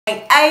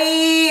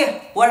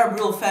Hey, what up,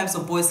 real fam?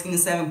 So, boy,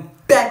 Skinny7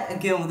 back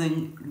again with a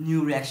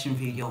new reaction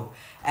video.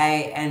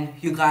 Hey, and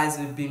you guys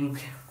have been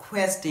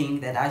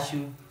requesting that I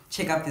should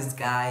check out this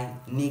guy,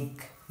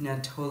 Nick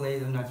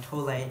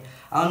Nittoli.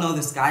 I don't know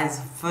this guy. It's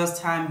the first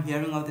time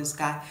hearing of this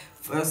guy,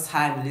 first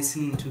time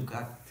listening to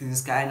this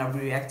guy, and I'll be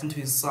reacting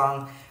to his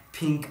song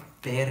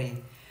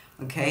Pinkberry.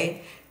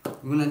 Okay,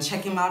 we're gonna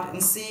check him out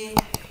and see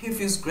if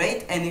he's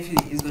great and if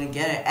he's gonna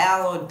get an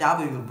L or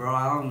W, bro.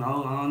 I don't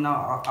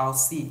know. I'll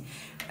see.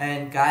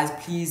 And guys,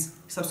 please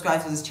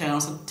subscribe to this channel,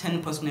 so turn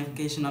the post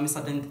notification on me,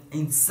 so the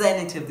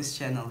insanity of this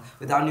channel.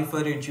 Without any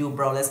further ado,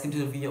 bro, let's get to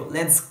the video.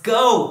 Let's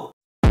go.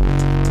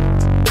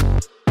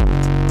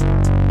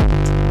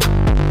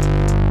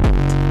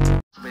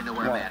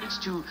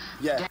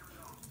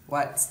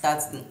 What?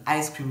 That's the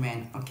ice cream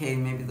man. Okay,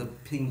 maybe the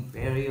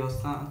Pinkberry or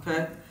something.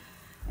 Okay,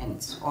 and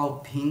it's all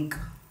pink.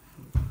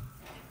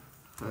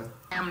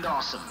 Damn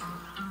awesome.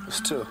 That's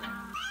 2.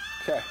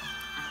 Okay.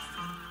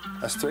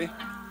 That's 3.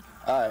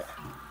 Alright.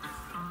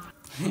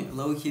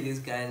 Low key, this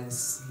guy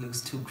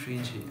looks too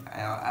cringy.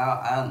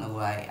 I don't know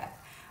why.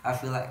 I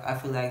feel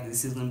like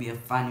this is gonna be a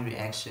funny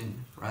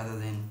reaction rather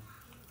than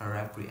a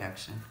rap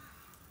reaction.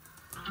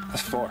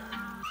 That's 4.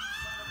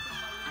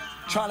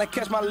 Trying to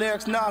catch my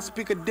lyrics now,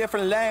 speak a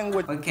different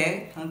language.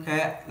 Okay.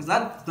 It's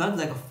not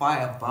like a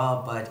fire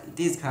bar, but it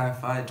is kind of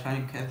fire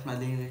trying to catch my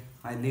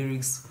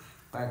lyrics,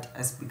 but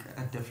I speak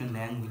a different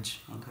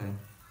language. Okay.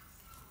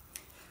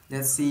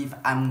 Let's see if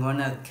I'm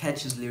gonna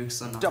catch his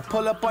lyrics or not. Just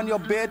pull up on your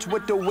bitch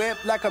with the whip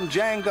like I'm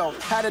Django.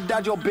 Had to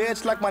dodge your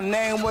bitch like my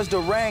name was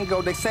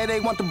Durango. They say they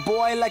want the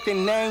boy like their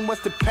name was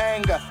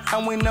Topanga.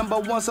 And we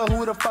 #1, so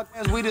who the fuck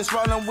is? We just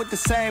rolling with the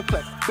same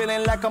clip.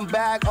 Feeling like I'm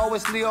back,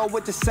 always Leo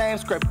with the same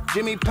script.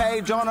 Jimmy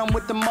Page on him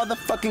with the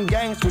motherfucking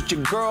gang switch.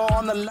 Your girl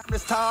on the line,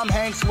 this Tom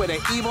Hanks with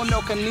it. Evil,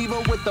 no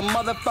Knievel with the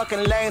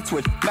motherfucking lane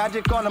switch.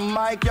 Magic on the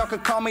mic, y'all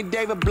could call me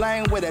David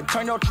Blaine with it.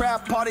 Turn your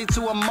trap party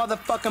to a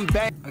motherfucking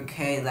bang.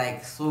 Okay,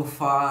 like so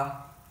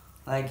far,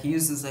 like he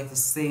uses like the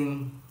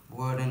same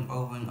word and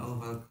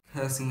over,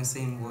 cursing the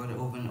same word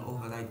over and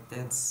over. Like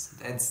that's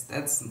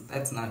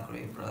not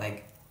great, bro.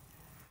 Like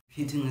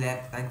hitting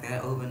that like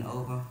that over and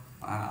over.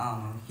 I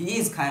don't know. He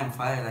is kind of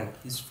fire.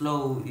 Like his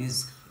flow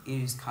is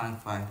kind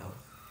of fire though.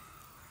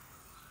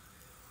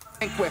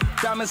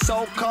 Diamond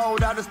so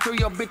cold, I just threw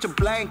your bitch a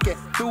blanket.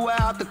 Threw her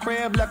out the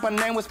crib like my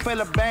name was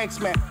Philip Banks,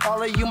 man.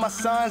 All of you my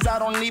sons, I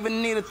don't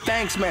even need a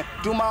thanks, man.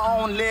 Do my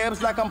own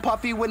libs like I'm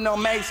Puffy with no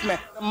mace, man.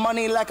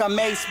 Money like I'm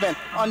Mace, man.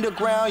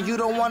 Underground, you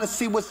don't wanna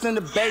see what's in the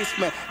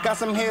basement. Got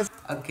some hits.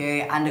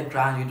 Okay,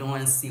 underground, you don't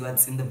wanna see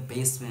what's in the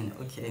basement.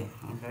 Okay.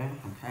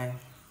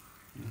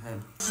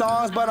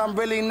 Songs, but I'm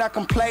really not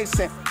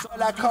complacent. So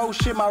that cold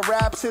shit, my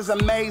raps is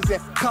amazing.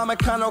 Comment,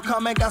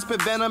 got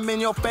spit venom in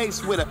your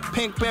face with a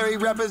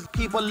Pinkberry rappers.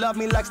 People love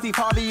me like Steve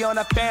Harvey on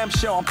a fam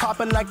show. I'm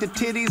popping like the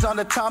titties on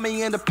the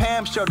Tommy and the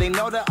Pam show. They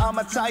know that I'm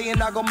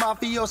Italian, I go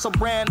mafioso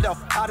Brando.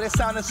 I just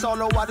sounding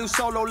solo, I do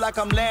solo like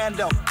I'm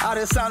Lando. I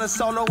just sounding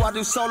solo, I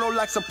do solo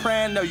like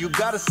Soprano. You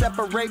gotta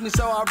separate me,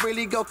 so I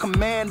really go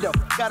commando.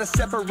 Gotta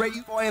separate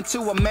you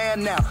into a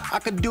man now. I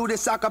could do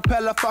this a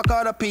cappella, fuck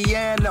all the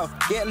piano.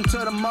 Getting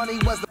to the money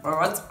was the... Bro,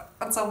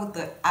 what's up with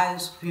the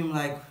ice cream?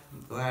 Like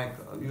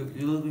you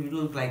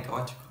look like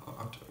a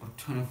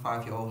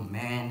 25-year-old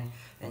man,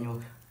 and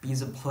you're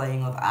busy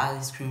playing with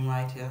ice cream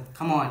right here.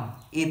 Come on,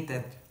 eat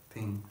that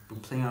thing. We're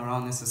playing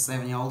around as a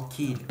 7-year-old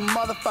kid.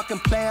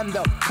 Motherfucking plan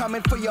though,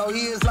 coming for your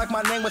ears like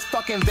my name was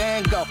fucking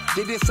Van Gogh.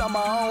 Did this on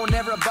my own,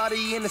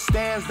 everybody in the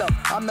stands though.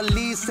 I'm the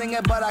lead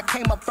singer, but I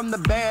came up from the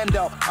band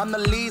though. I'm the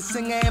lead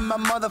singer in my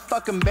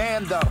motherfucking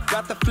band though.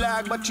 Got the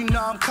flag, but you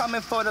know I'm coming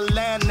for the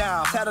land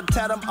now. Tell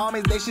them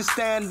armies, they should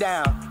stand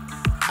down.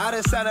 I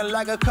just sounded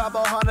like a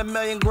couple 100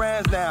 million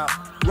grams now.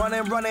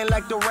 Running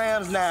like the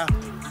Rams now.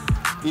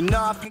 You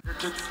know I think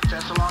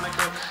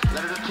Thessalonica,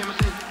 letter to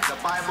Timothy, the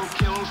Bible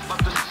kills, but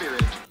the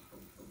Spirit.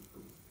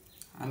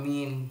 I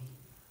mean,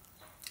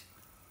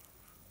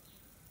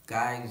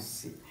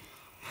 guys.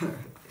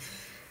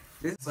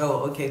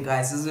 Okay,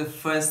 guys, this is the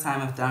first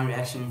time I've done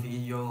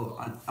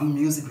a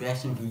music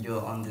reaction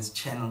video on this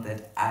channel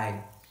that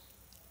I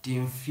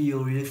didn't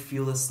really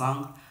feel the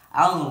song.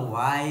 I don't know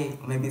why.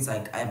 Maybe it's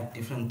like I have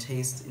different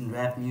taste in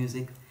rap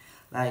music.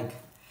 Like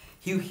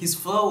his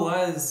flow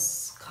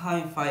was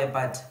kind of fire,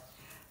 but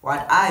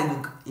what I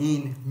look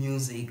in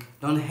music,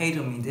 don't hate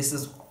on me. This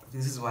is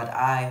what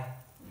I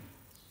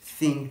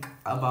think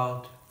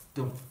about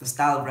the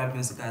style of rap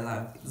music I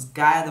like. It's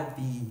gotta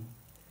be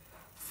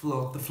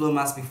flow. The flow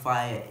must be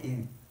fire.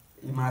 It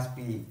must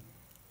be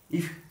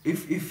if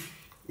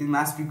it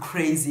must be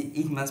crazy.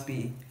 It must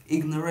be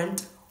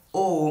ignorant,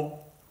 or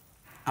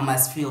I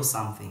must feel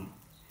something.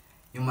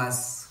 You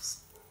must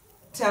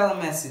tell a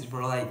message,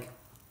 bro. Like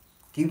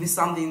give me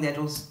something that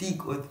will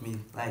stick with me.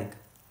 Like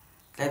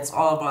that's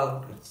all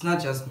about. It's not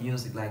just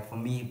music. Like for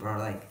me, bro.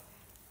 Like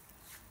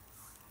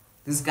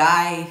this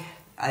guy,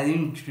 I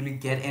didn't really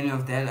get any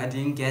of that. I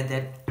didn't get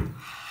that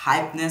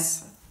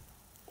hypeness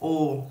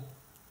or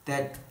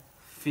that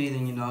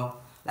feeling, you know.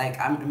 Like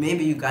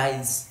maybe you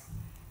guys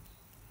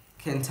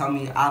can tell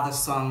me other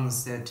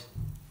songs that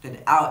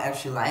I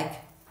actually like.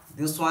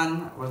 This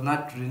one was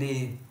not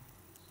really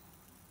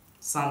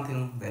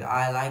something that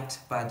I liked,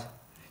 but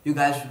you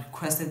guys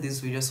requested this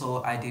video,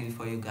 so I did it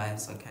for you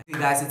guys. Okay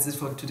guys, that's it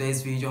for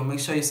today's video. Make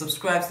sure you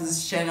subscribe to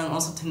this channel and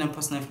also turn on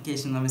post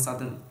notifications to not miss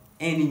out on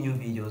any new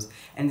videos.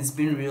 And it's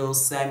been real,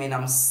 Sammy, and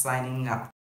I'm signing up.